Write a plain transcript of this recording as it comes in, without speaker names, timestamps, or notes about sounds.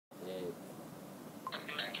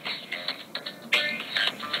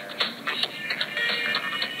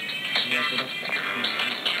Stephen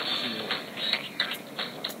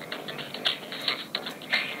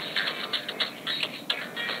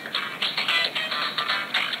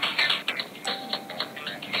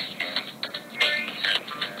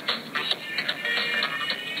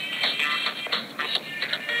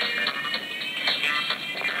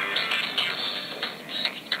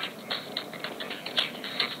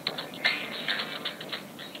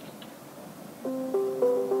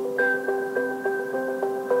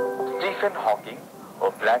Hawking ও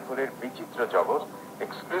black হোলের বিচিত্র জগৎ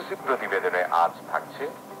exclusive প্রতিবেদনে আজ থাকছে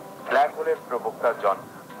ব্ল্যাক হোলের প্রবক্তা জন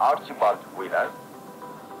আর্চিবাল্ড হুইলার,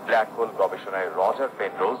 ব্ল্যাক হোল গবেষণায় রজার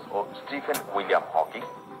পেনরোজ ও Stephen William Hawking,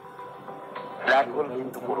 black hole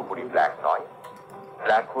কিন্তু পুরোপুরি ব্ল্যাক নয়,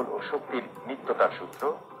 ব্ল্যাক হোল ও শক্তির নিত্যতার সূত্র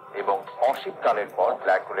এবং অসীমকালের পর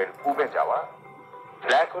ব্ল্যাক হোলের উবে যাওয়া,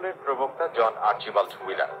 ব্ল্যাক হোলের প্রবক্তা জন আর্চিবাল্ড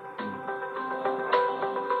হুইলার।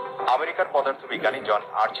 আমেরিকার পদার্থবিজ্ঞানী জন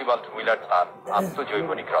আর্চিবাল্ড হুইলার তার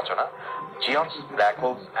আত্মজৈবনিক রচনা জিয়ন্স, ব্ল্যাক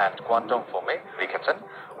হোলস অ্যান্ড কোয়ান্টাম ফোমে লিখেছেন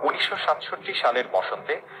 1967 সালের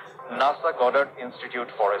বসন্তে NASA Goddard institute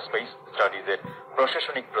for space স্টাডিজের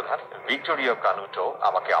প্রশাসনিক প্রধান ভিক্টোরিয়া কানুটো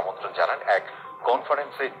আমাকে আমন্ত্রণ জানান এক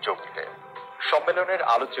কনফারেন্সে যোগ দিতে। সম্মেলনের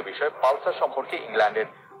আলোচ্য বিষয় পালসার সম্পর্কে ইংল্যান্ডের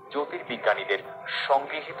জ্যোতির্বিজ্ঞানীদের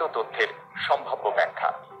সংগৃহীত তথ্যের সম্ভাব্য ব্যাখ্যা।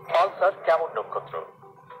 পালসার কেমন নক্ষত্র?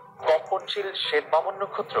 কম্পনশীল শ্বেতবামন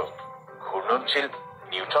নক্ষত্র, ঘূর্ণনশীল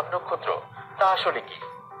নিউট্রন নক্ষত্র, তা আসলে কি?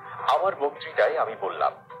 আমার বক্তৃতায় আমি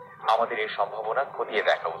বললাম আমাদের এই সম্ভাবনা খতিয়ে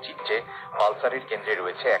দেখা উচিত যে পালসারের কেন্দ্রে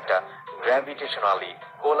রয়েছে একটা গ্র্যাভিটেশনালি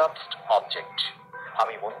কোলাপসড অবজেক্ট।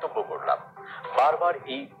 আমি মন্তব্য করলাম বারবার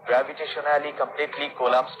এই গ্র্যাভিটেশনালি কমপ্লিটলি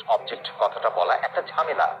কোলাপসড অবজেক্ট কথাটা বলা একটা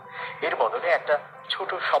ঝামেলা, এর বদলে একটা ছোট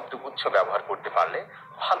শব্দগুচ্ছ ব্যবহার করতে পারলে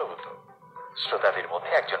ভালো হতো। শ্রোতাদের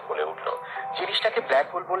মধ্যে একজন বলে উঠল, জিনিসটাকে ব্ল্যাক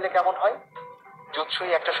হোল বললে কেমন হয়?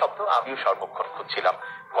 জুৎসই একটা শব্দ আমিও সর্বক্ষণ খুঁজছিলাম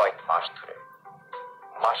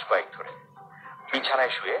মাস কয়েক ধরে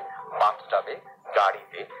বিছানায় শুয়ে, বাথটাবে,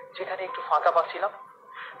 গাড়িতে, যেখানে একটু ফাঁকা পাচ্ছিলাম।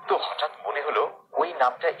 তো হঠাৎ মনে হলো ওই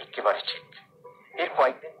নামটা একেবারে ঠিক। এর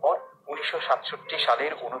কয়েকদিন পর 1967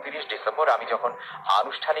 সালের 29 ডিসেম্বর আমি যখন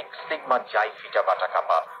আনুষ্ঠানিক সিগমা জাই ফিটা বাটা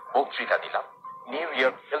কাপা বক্তৃতা দিলাম নিউ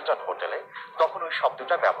ইয়র্ক হিলটন হোটেলে, তখন ওই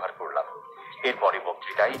শব্দটা ব্যবহার করলাম। এরপরে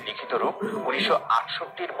বক্তৃতায় লিখিত রূপ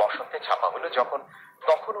 1968 বসন্তে ছাপা হলো,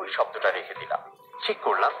 তখন ওই শব্দটা রেখে দিলাম। ঠিক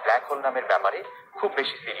করলাম ব্ল্যাক হোল নামের ব্যাপারে খুব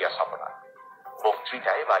বেশি সিরিয়াস হব না।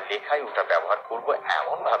 বক্তৃতায় বা লেখায় ওটা ব্যবহার করব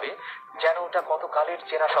এমন ভাবে যেন ওটা কত কালের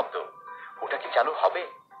চেনা শব্দ। ওটা কি চালু হবে?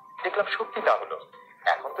 দেখলাম সত্যি তা হলো।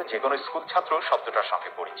 এখন তো যে কোনো স্কুল ছাত্র শব্দটার সঙ্গে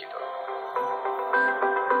পরিচিত।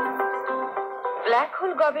 ব্ল্যাক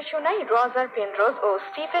হোল গবেষণায় রজার পেনরোজ ও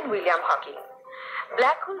Stephen William Hawking.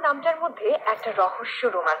 Black hole নামটার মধ্যে একটা রহস্য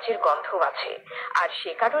রোমাঞ্চের গন্ধ আছে, আর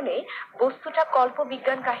সে কারণে বস্তুটা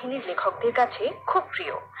কল্পবিজ্ঞান কাহিনীর লেখকদের কাছে খুব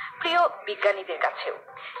প্রিয় বিজ্ঞানীদের কাছেও।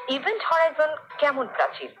 ইভেন্ট হরাইজন কেমন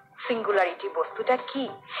প্রাচীর, সিঙ্গুলারিটি বস্তুটা কি,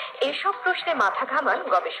 এসব প্রশ্নে মাথা ঘামান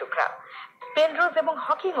গবেষকরা। পেনরোজ এবং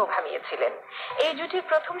হকিংও ঘামিয়েছিলেন। এই জুটির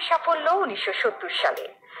প্রথম সাফল্য 1970 সালে।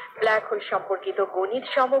 ব্ল্যাক হোল সম্পর্কিত গণিত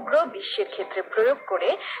সমগ্র বিশ্বের ক্ষেত্রে প্রয়োগ করে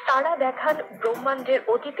তারা দেখান ব্রহ্মাণ্ডের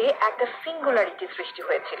অতীতে একটা সিঙ্গুলারিটি সৃষ্টি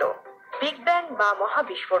হয়েছিল। বিগ ব্যাং বা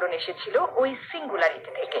মহাবিস্ফোরণ এসেছিল ওই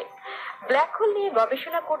সিঙ্গুলারিটি থেকে। ব্ল্যাক হোল নিয়ে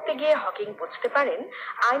গবেষণা করতে গিয়ে হকিং বুঝতে পারেন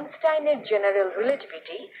আইনস্টাইনের জেনারেল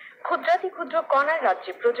রিলেটিভিটি, ক্ষুদ্রাতি ক্ষুদ্র কণার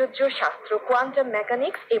রাজ্যে প্রযোজ্য শাস্ত্র কোয়ান্টাম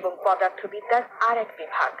মেকানিক্স এবং পদার্থবিদ্যার আর এক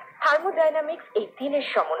বিভাগ থার্মোডাইনামিক্স, এই তিনের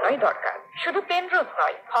সমন্বয় দরকার। শুধু পেনরোজ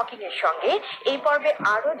নয়, হকিং এর সঙ্গে এই পর্বে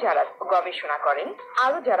আরো যারা গবেষণা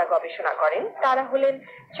করেন তারা হলেন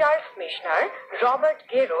Charles মিশনার, Robert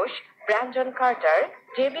গেরোস, Brandon Carter,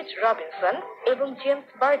 David Robinson এবং জেমস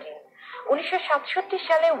বার্ডিন। 1967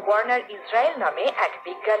 সালে ওয়ার্নার ইসরায়েল নামে এক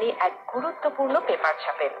বিজ্ঞানী এক গুরুত্বপূর্ণ পেপার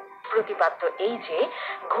ছাপেন। প্রতিপাদ্য এই যে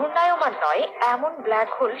ঘূর্ণায়মান নয় এমন ব্ল্যাক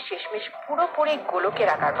হোল শেষমেশ পুরোপুরি গোলকের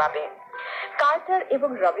আকার পাবে। কার্টার এবং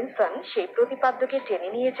রবিনসন সেই প্রতিপাদ্যকে টেনে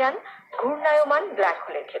নিয়ে যান ঘূর্ণায়মান ব্ল্যাক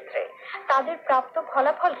হোলের ক্ষেত্রে। তাদের প্রাপ্ত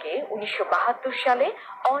ফলাফলকে 1972 সালে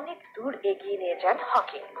অনেক দূর এগিয়ে নিয়ে যান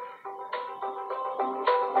হকিং।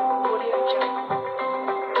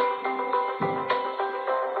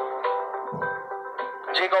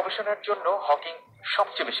 যে গবেষণার জন্য হকিং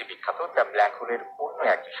সবচেয়ে বেশি বিখ্যাত তা ব্ল্যাক হোলের অন্য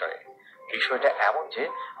এক বিষয়ে। বিষয়টা এমন যে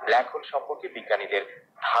ব্ল্যাক হোল সম্পর্কে বিজ্ঞানীদের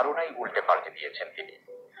ধারণাই উল্টে পাল্টে দিয়েছেন তিনি।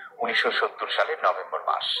 1970 সালের নভেম্বর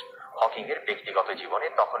মাস। হকিং এর ব্যক্তিগত জীবনে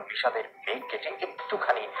তখন বিষাদের মেঘ কেটে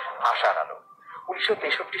একটুখানি আশার আলো।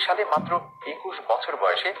 1963 সালে মাত্র 21 বছর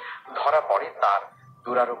বয়সে ধরা পড়ে তার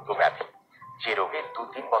দুরারোগ্য ব্যাধি, যে রোগে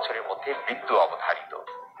 2-3 বছরের মধ্যে মৃত্যু অবধারিত।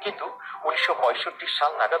 কিন্তু 1965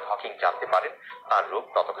 সাল নাগাদ হকিং জানতে পারেন তার রোগ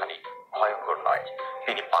ততখানি ভয়ঙ্কর নয়,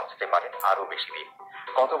 তিনি বাঁচতে পারেন আরো বেশি দিন।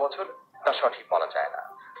 কত বছর তা সঠিক বলা যায় না।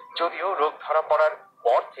 যদিও রোগ ধরা পড়ার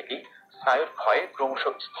পর থেকেই স্নায়ুর ক্ষয়ে ক্রমশ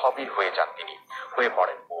স্থবির হয়ে যান তিনি, হয়ে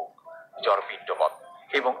পড়েন মুখ, জড়পিণ্ডবৎ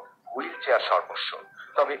এবং হুইল চেয়ার সর্বস্ব।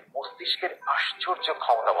 তবে মস্তিষ্কের আশ্চর্য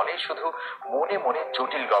ক্ষমতা বলে শুধু মনে মনে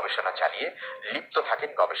জটিল গবেষণা চালিয়ে লিপ্ত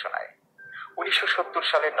থাকেন গবেষণায়। 1970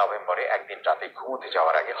 সালের নভেম্বরে একদিন রাতে ঘুমোতে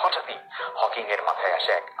যাওয়ার আগে হঠাৎই হকিং এর মাথায়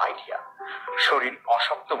আসে এক আইডিয়া। শরীর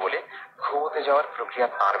অশক্ত বলে ঘুমোতে যাওয়ার প্রক্রিয়া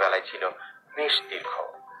তাঁর বেলায় ছিল বেশ দীর্ঘ।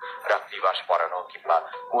 রাত্রিবাস পরানো কিংবা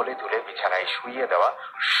কোলে তুলে বিছানায় শুইয়ে দেওয়া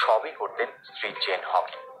সবই করতেন স্ত্রী জেন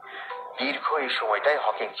হকিং। দীর্ঘ এই সময়টায়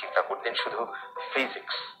হকিং চিন্তা করতেন শুধু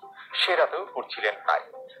ফিজিক্স। সে রাতেও করছিলেন তাই।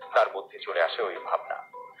 তার মধ্যে চলে আসে ওই ভাবনা।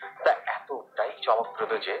 তা এতটাই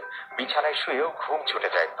চমকপ্রদ যে বিছানায় শুয়েও ঘুম ছুটে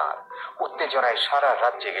যায় তাঁর। উত্তেজনায় সারা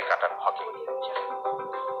রাত জেগে কাটান হকিং।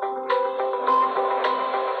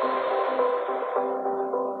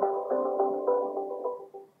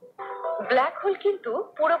 ব্ল্যাক হোল কিন্তু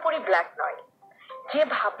পুরোপুরি ব্ল্যাক নয়। যে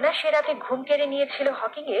ভাবনা সে রাতে ঘুম কেড়ে নিয়েছিল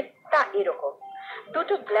হকিং এর তা এরকম।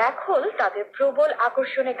 দুটো ব্ল্যাক হোল তাদের প্রবল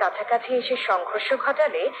আকর্ষণে কাছাকাছি এসে সংঘর্ষ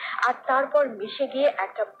ঘটালে আর তারপর মিশে গিয়ে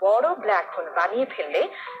একটা বড় ব্ল্যাক হোল বানিয়ে ফেললে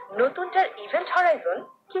নতুনটার ইভেন্ট হরাইজন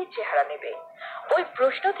কি চেহারা নেবে? ওই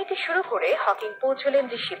প্রশ্ন থেকে শুরু করে হকিং পৌঁছলেন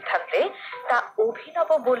যে সিদ্ধান্তে তা অভিনব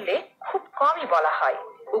বললে খুব কমই বলা হয়।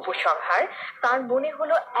 উপসংহার তার মনে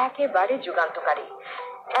হলো একেবারে যুগান্তকারী,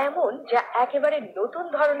 এমন যা একেবারে নতুন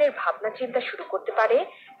ধরনের ভাবনা চিন্তা শুরু করতে পারে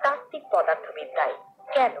তাত্ত্বিক পদার্থবিদ্যায়।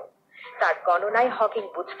 কেন? তার গণনায় হকিং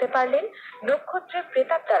বুঝতে পারলেন নক্ষত্রের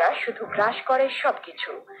প্রেতাত্মারা শুধু গ্রাস করে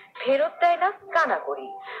সবকিছু, ফেরত দেয় না কানাকড়ি।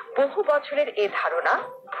 বহু বছরের এ ধারণা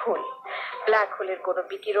ভুল। ব্ল্যাক হোলের কোনো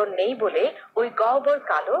বিকিরণ নেই বলে ওই গহ্বর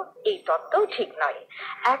কালো এই তত্ত্বও ঠিক নয়।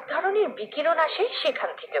 এক ধরনের বিকিরণ আসে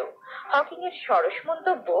সেখান থেকেও। হকিং এর সরস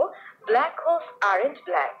মন্তব্য, ব্ল্যাক হোলস আরেন্ট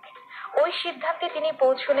ব্ল্যাক। ওই সিদ্ধান্তে তিনি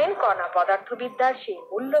পৌঁছলেন কণা পদার্থবিদ্যার সেই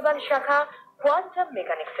মূল্যবান শাখা কোয়ান্টাম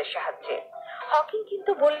মেকানিক্সের সাহায্যে। হকিং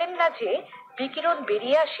কিন্তু বললেন না যে বিকিরণ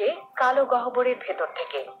বেরিয়ে আসে কালো গহ্বরের ভেতর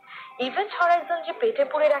থেকে। ইভেন্ট হরাইজন যে পেটে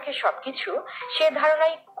পুড়ে রাখে সবকিছু, সে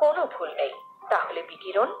ধারণায় কোনো ভুল নেই। তাহলে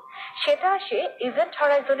বিকিরণ সেটা আসে ইভেন্ট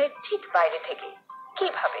হরাইজনের ঠিক বাইরে থেকে।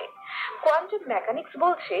 কিভাবে? কোয়ান্টাম মেকানিক্স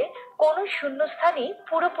বলছে কোনো শূন্যস্থানই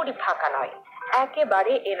পুরোপুরি ফাঁকা নয়,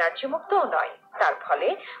 একেবারে এনার্জি মুক্তও নয়। তার ফলে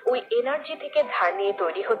ওই এনার্জি থেকে ধার নিয়ে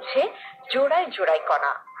তৈরি হচ্ছে জোড়ায় জোড়ায়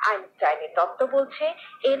কণা। আইনস্টাইনের তত্ত্ব বলছে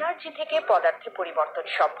এনার্জি থেকে পদার্থে পরিবর্তন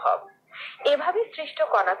সম্ভব। এভাবে সৃষ্ট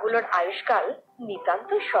কণাগুলোর আয়ুষ্কাল নিতান্ত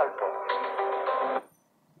স্বল্প।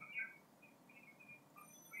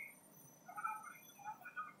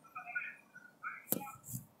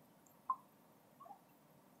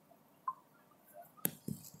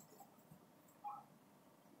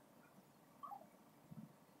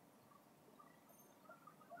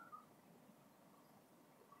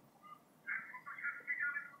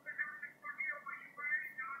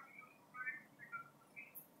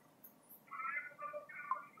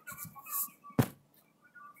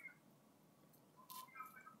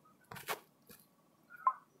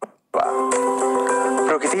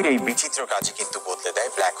 প্রকৃতির এই বিচিত্র কাজে কিন্তু বদলে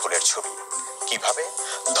দেয় ব্ল্যাক হোলের ছবি। কিভাবে?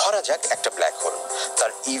 ধরা যাক একটা ব্ল্যাক হোল,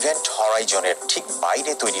 তার ইভেন্ট হরাইজনের ঠিক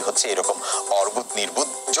বাইরে তৈরি হচ্ছে এরকম অর্বুদ নির্বুদ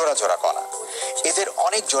জোড়া জোড়া কণা। এদের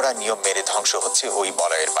অনেক জোড়া নিয়ম মেরে ধ্বংস হচ্ছে ওই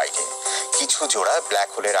বলয়ের বাইরে। কিছু জোড়া ব্ল্যাক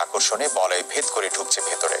হোলের আকর্ষণে বলয় ভেদ করে ঢুকছে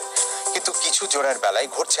ভেতরে, কিন্তু কিছু জোড়ার বেলায়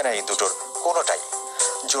ঘটছে না এই দুটোর কোনোটাই।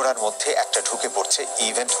 জোড়ার মধ্যে একটা ঢুকে পড়ছে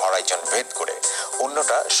ইভেন্ট হরাইজন ভেদ করে,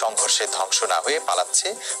 অন্যটা সংঘর্ষে ধ্বংস না হয়ে পালাচ্ছে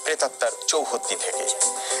প্রেতাত্মার চৌহদ্দি থেকে।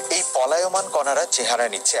 এই পলায়মান কণারা চেহারা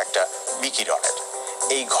নিচ্ছে একটা বিকিরণের।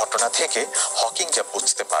 এই ঘটনা থেকে হকিং যা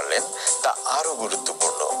বুঝতে পারলেন তা আরো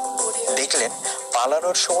গুরুত্বপূর্ণ। দেখলেন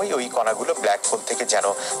পালানোর সময় ওই কণাগুলো ব্ল্যাক হোল থেকে যেন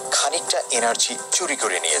খানিকটা এনার্জি চুরি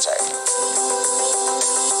করে নিয়ে যায়।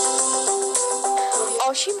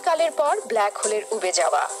 অসীমকালের পর ব্ল্যাক হোলের উবে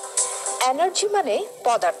যাওয়া। এনার্জি মানে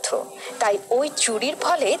পদার্থ, তাই ওই চুরির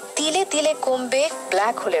ফলে তিলে তিলে কমবে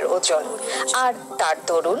ব্ল্যাক হোলের ওজন, আর তার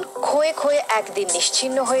দরুন ক্ষয়ে ক্ষয়ে একদিন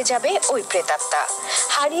নিশ্চিহ্ন হয়ে যাবে ওই প্রেতাত্মা,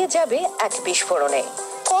 হারিয়ে যাবে এক বিস্ফোরণে।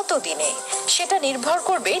 কতদিনে সেটা নির্ভর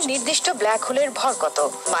করবে নির্দিষ্ট ব্ল্যাক হোলের ভর কত,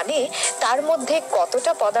 মানে তার মধ্যে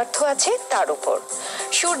কতটা পদার্থ আছে তার উপর।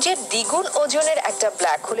 সূর্যের দ্বিগুণ ওজনের একটা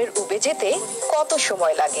ব্ল্যাক হোলের উবে যেতে কত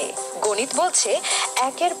সময় লাগে? গণিত বলছে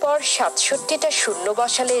একের পর ৬৭টা শূন্য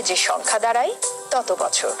বসালে যে সংখ্যা দাঁড়ায় তত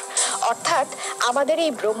বছর, অর্থাৎ আমাদের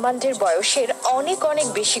এই ব্রহ্মাণ্ডের বয়সের অনেক অনেক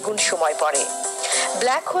বেশি গুণ সময় পড়ে।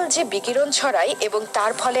 ব্ল্যাক হোল যে বিকিরণ ছড়ায় এবং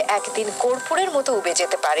তার ফলে একদিন কর্পূরের মতো উবে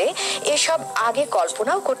যেতে পারে, এসব আগে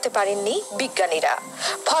কল্পনাও করতে পারেননি বিজ্ঞানীরা।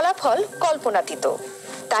 ফলাফল কল্পনাতীত।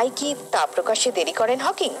 তাই কি তা প্রকাশে দেরি করেন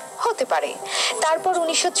হকিং? হতে পারে। তারপর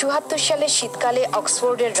 1974 সালের শীতকালে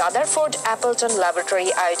অক্সফোর্ডের রাদারফোর্ড অ্যাপলটন ল্যাবরেটরি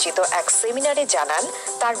আয়োজিত এক সেমিনারে জানান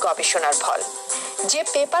তার গবেষণার ফল। যে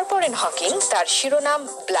পেপার পড়েন হকিং তার শিরোনাম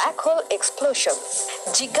ব্ল্যাক হোল এক্সপ্লোশন।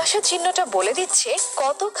 জিজ্ঞাসা চিহ্নটা বলে দিচ্ছে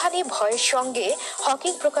কতখানি ভয়ের সঙ্গে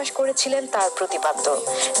হকিং প্রকাশ করেছিলেন তার প্রতিপাদ্য,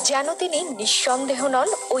 যেন তিনি নিঃসন্দেহ নন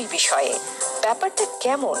ওই বিষয়ে। ব্যাপারটা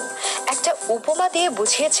কেমন? একটা উপমা দিয়ে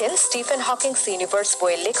বুঝিয়েছেন স্টিফেন হকিংস ইউনিভার্স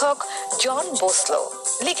বইয়ের লেখক জন বোসলো।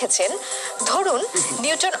 লিখেছেন, ধরুন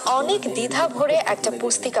নিউটন অনেক দ্বিধা ভরে একটা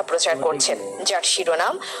পুস্তিকা প্রচার করছেন যার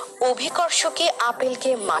শিরোনাম অভিকর্ষ কি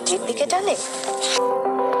আপেলকে মাটির দিকে টানে।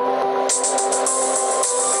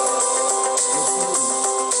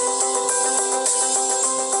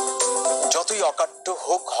 যতই অকাট্য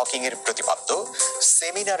হোক হকিং এর প্রতিপাদ্য,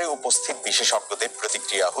 সেমিনারে উপস্থিত বিশেষজ্ঞদের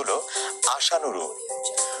প্রতিক্রিয়া হলো আশানুরূপ।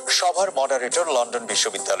 সভার মডারেটর লন্ডন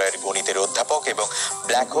বিশ্ববিদ্যালয়ের গণিতের অধ্যাপক এবং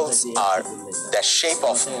black holes are the shape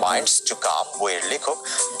of minds to come বইয়ের লেখক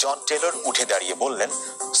জন টেলর উঠে দাঁড়িয়ে বললেন,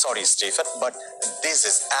 sorry Stephen, but this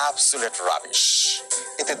is absolute rubbish.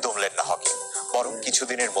 এতে দমলেন না হকিং, বরং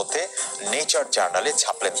কিছুদিনের মধ্যে নেচার জার্নালে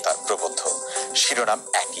ছাপলেন তার প্রবন্ধ। শিরোনাম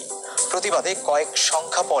একই, প্রতিবাদে কয়েক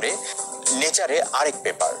সংখ্যা পরে নেচারে আরেক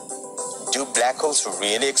paper, do black holes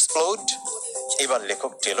really explode. এবার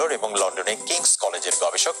লেখক টেলর এবং লন্ডনে কিংস কলেজের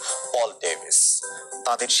গবেষক পল ডেভিস।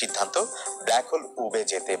 তাদের সিদ্ধান্ত, ব্ল্যাক হোল উবে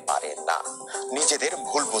যেতে পারে না। নিজেদের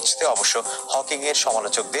ভুল বুঝতে অবশ্য হকিং এর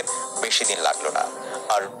সমালোচকদের বেশি দিন লাগলো না।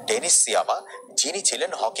 আর ডেনিস সিয়ামা, যিনি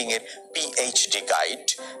ছিলেন হকিং এর পিএইচডি গাইড,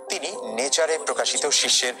 তিনি নেচারে প্রকাশিত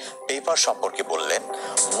শীর্ষের পেপার সম্পর্কে বললেন,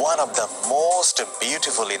 one of the most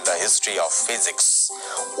beautiful in the history of physics.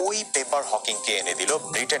 ওই পেপার হকিংকে এনে দিল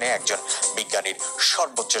ব্রিটেনে একজন বিজ্ঞানীর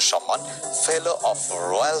সর্বোচ্চ সম্মান, ফেলো অফ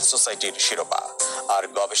রয়্যাল সোসাইটির শিরোপা। আর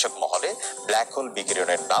গবেষক মহলে ব্ল্যাক হোল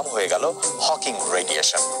বিকিরণের নাম হয়ে গেল হকিং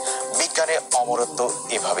রেডিয়েশন। বিজ্ঞানে অমরত্ব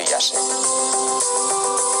এভাবেই আসে।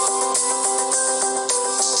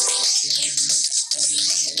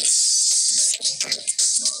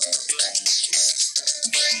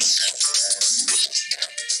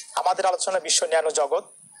 আমাদের আলোচনা বিশ্ব ন্যানো জগৎ।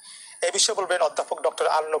 এই বিষয়ে বলবেন অধ্যাপক ডক্টর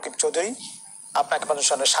আল নকিব চৌধুরী। আপনাকে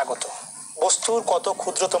অনুষ্ঠানে স্বাগত। বস্তুর কত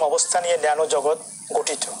ক্ষুদ্রতম অবস্থা নিয়ে ন্যানো জগৎ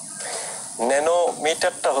গঠিত?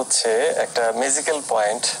 ন্যানোমিটারটা হচ্ছে একটা ম্যাজিক্যাল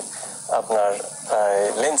পয়েন্ট আপনার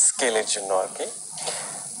লেন্থ স্কেলের জন্য আর কি।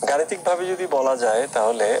 গাণিতিকভাবে যদি বলা যায়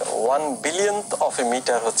তাহলে 1 বিলিয়নথ অফ এ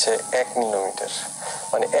মিটার হচ্ছে 1 ন্যানোমিটার।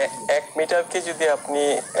 মানে 1 মিটারকে যদি আপনি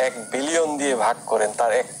 1 বিলিয়ন দিয়ে ভাগ করেন,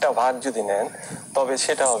 তার একটা ভাগ যদি নেন তবে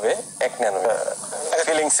সেটা হবে 1 ন্যানোমিটার।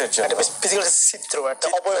 ফিলিংস এর জন্য ফিজিক্যাল চিত্র, একটা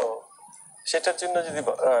অবয়ব। সেটার জন্য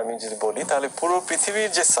আমি যদি বলি তাহলে পুরো পৃথিবীর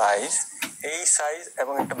যে সাইজ, এই সাইজ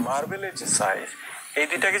এবং একটা মার্বেলের যে সাইজ, এই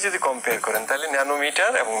দুটাকে যদি কম্পেয়ার করেন তাহলে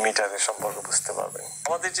ন্যানোমিটার এবং মিটারের সম্পর্ক বুঝতে পারবেন।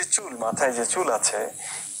 আমাদের যে চুল, মাথায় যে চুল আছে,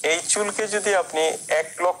 এই চুলকে যদি আপনি 1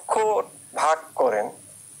 লক্ষ ভাগ করেন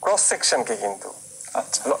ক্রস সেকশনকে, কিন্তু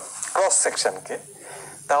ক্রস সেকশনকে,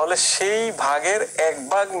 তাহলে সেই ভাগের 1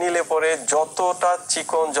 ভাগ নিলে পরে যতটা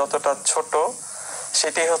চিকন, যতটা ছোট,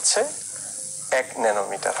 সেটাই হচ্ছে 1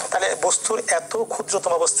 ন্যানোমিটার। তাহলে বস্তুর এত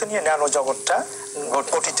ক্ষুদ্রতম অবস্থা নিয়ে ন্যানো জগৎটা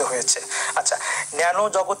গঠিত হয়েছে। আচ্ছা, ন্যানো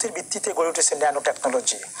জগতের ভিত্তিতে গড়ে উঠেছে ন্যানো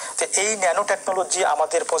টেকনোলজি। তো এই ন্যানো টেকনোলজি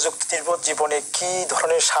আমাদের প্রযুক্তি নির্ভর জীবনে কি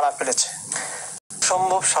ধরনের সাড়া ফেলেছে?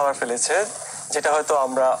 সম্ভব সাড়া ফেলেছে, যেটা হয়তো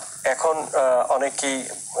আমরা এখন অনেকেই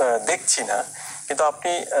দেখছি না। কিন্তু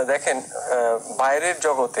আপনি দেখেন বাইরের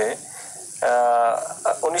জগতে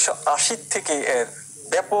 1980 থেকে এর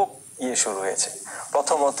ব্যাপক শুরু হয়েছে।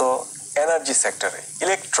 প্রথমত এনার্জি সেক্টরে,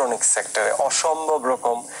 ইলেকট্রনিক্স সেক্টরে অসম্ভব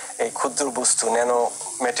রকম এই ক্ষুদ্র বস্তু, ন্যানো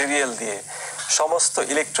ম্যাটেরিয়াল দিয়ে সমস্ত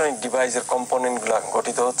ইলেকট্রনিক ডিভাইসের কম্পোনেন্টগুলো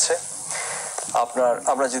গঠিত হচ্ছে।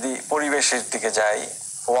 আমরা যদি পরিবেশের দিকে যাই,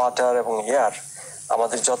 ওয়াটার এবং এয়ার,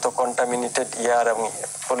 আমাদের যত কন্টামিনেটেড এয়ার এবং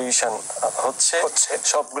পলিউশন হচ্ছে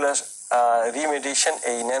সবগুলা রিমেডিয়েশন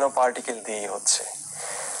এই ন্যানো পার্টিকেল দিয়েই হচ্ছে।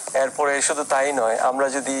 এরপরে শুধু তাই নয়, আমরা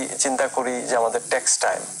যদি চিন্তা করি যে আমাদের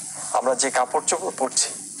টেক্সটাইল, আমরা যে কাপড় চোপড় পরছি,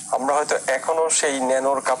 আমরা হয়তো এখনো সেই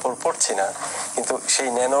ন্যানোর কাপড় পরছি না, কিন্তু সেই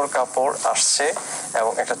ন্যানোর কাপড় আসছে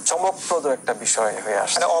এবং একটা চমকপ্রদ একটা বিষয় হয়ে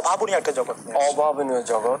আসছে। অভাবনীয় একটা জগৎ, অভাবনীয়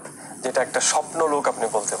জগৎ, যেটা একটা স্বপ্ন লোক আপনি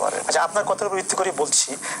বলতে পারেন। আচ্ছা, আপনার কথার উপর ভিত্তি করে বলছি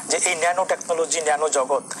যে এই ন্যানো টেকনোলজি, ন্যানো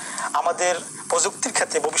জগৎ আমাদের প্রযুক্তির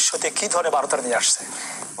ক্ষেত্রে ভবিষ্যতে কি ধরনের বার্তা নিয়ে আসছে?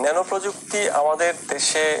 ন্যানো প্রযুক্তি আমাদের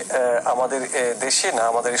দেশে না,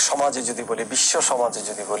 আমাদের সমাজে যদি বলি, বিশ্ব সমাজে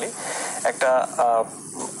যদি বলি, একটা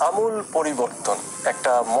আমূল পরিবর্তন,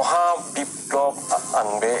 একটা মহা বিপ্লব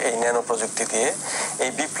আনবে এই ন্যানো প্রযুক্তি দিয়ে।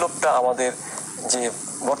 এই বিপ্লবটা আমাদের যে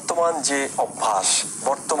বর্তমান যে অভ্যাস,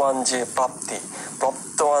 বর্তমান যে প্রাপ্তি,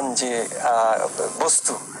 বর্তমান যে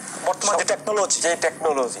বস্তু, বর্তমান যে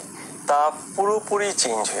টেকনোলজি তা পুরোপুরি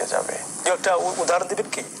চেঞ্জ হয়ে যাবে। একটা উদাহরণ দিবেন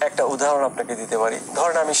কি? একটা উদাহরণ আপনাকে দিতে পারি।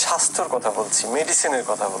 ধরেন আমি স্বাস্থ্যের কথা বলছি, মেডিসিনের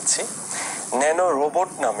কথা বলছি। ন্যানো রোবট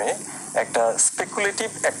নামে একটা স্পেকুলেটিভ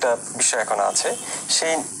একটা বিষয় এখন আছে।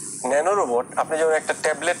 সেই ন্যানো রোবট, আপনি যেমন একটা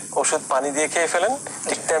ট্যাবলেট ওষুধ পানি দিয়ে খেয়ে ফেলেন,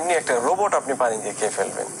 ঠিক তেমনি একটা রোবট আপনি পানি দিয়ে খেয়ে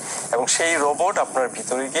ফেলবেন, এবং সেই রোবট আপনার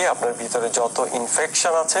ভিতরে গিয়ে আপনার ভিতরে যত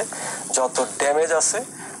ইনফেকশন আছে, যত ড্যামেজ আছে,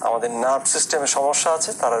 আমাদের নার্ভ সিস্টেমে সমস্যা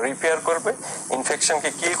আছে, তারা রিপেয়ার করবে, ইনফেকশনকে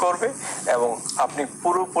কিল করবে, এবং আপনি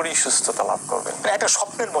পুরোপুরি সুস্থতা লাভ করবেন। একটা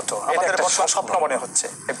স্বপ্নের মতো আমাদের স্বপ্ন মনে হচ্ছে।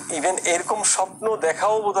 ইভেন এরকম স্বপ্ন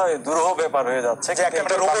দেখাও বোধহয় দুরূহ ব্যাপার হয়ে যাচ্ছে যে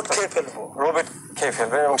একটা রোবট খেয়ে ফেলবো, রোবট খেয়ে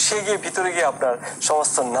ফেলবে, এবং সে গিয়ে ভিতরে গিয়ে আপনার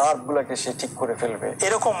সমস্ত নার্ভ গুলাকে সে ঠিক করে ফেলবে।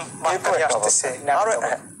 এরকম আসতেছে।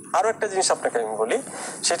 আরো একটা জিনিস আপনাকে আমি বলি,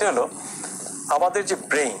 সেটা হলো আমাদের যে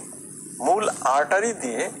ব্রেইন, মূল আর্টারি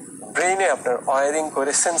দিয়ে ব্রেইনে আপনার ওয়ারিং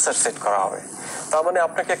করে সেন্সর সেট করা হবে। তার মানে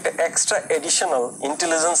আপনাকে একটা এক্সট্রা এডিশনাল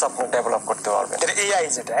ইন্টেলিজেন্স আপনার ডেভেলপ করতে পারবেন, এআই,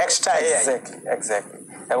 যেটা এক্সট্রা এআই। এক্স্যাক্টলি,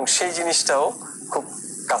 এবং সেই জিনিসটাও খুব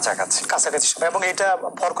কাছাকাছি, এবং এটা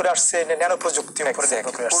ভর করে আসছে ন্যানো প্রযুক্তি,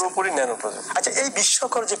 পুরোপুরি ন্যানো প্রযুক্তি। আচ্ছা, এই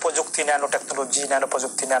বিশ্বকর যে প্রযুক্তি, ন্যানো টেকনোলজি, ন্যানো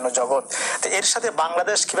প্রযুক্তি, ন্যানো জগৎ, তো এর সাথে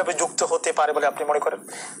বাংলাদেশ কিভাবে যুক্ত হতে পারে বলে আপনি মনে করেন?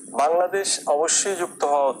 বাংলাদেশ অবশ্যই যুক্ত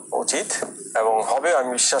হওয়া উচিত এবং হবে, আমি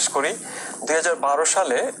বিশ্বাস করি। 2012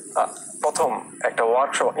 সালে প্রথম একটা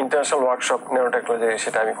workshop, international workshop nano technology,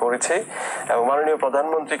 সেটা আমি করেছি, এবং মাননীয়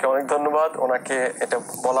প্রধানমন্ত্রীকে অনেক ধন্যবাদ। ওনাকে এটা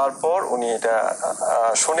বলার পর উনি এটা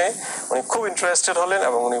শুনে উনি খুব ইন্টারেস্টেড হলেন,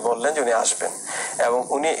 এবং উনি বললেন যে উনি আসবেন, এবং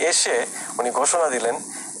উনি এসে উনি ঘোষণা দিলেন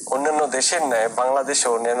অন্যান্য দেশের ন্যায়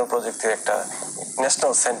বাংলাদেশেও ন্যানো প্রযুক্তির একটা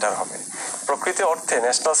ন্যাশনাল সেন্টার হবে। প্রকৃত অর্থে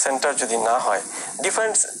ন্যাশনাল সেন্টার যদি না হয়,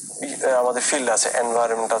 ডিফারেন্ট আমাদের ফিল্ড আছে,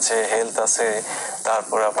 এনভায়রনমেন্ট আছে, হেলথ আছে,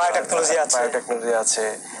 তারপরে বায়োটেকনোলজি আছে,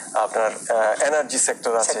 আপনার এনার্জি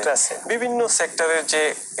সেক্টর আছে, বিভিন্ন সেক্টরের যে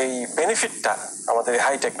এই বেনিফিটটা আমাদের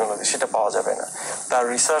হাই টেকনোলজি, সেটা পাওয়া যাবে না। তার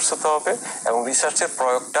রিসার্চ হতে হবে, এবং রিসার্চের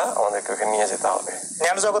প্রয়োগটা আমাদেরকে ওখানে নিয়ে যেতে হবে।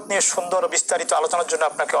 ন্যানো জগৎ নিয়ে সুন্দর বিস্তারিত আলোচনার জন্য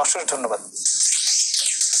আপনাকে অশেষ ধন্যবাদ।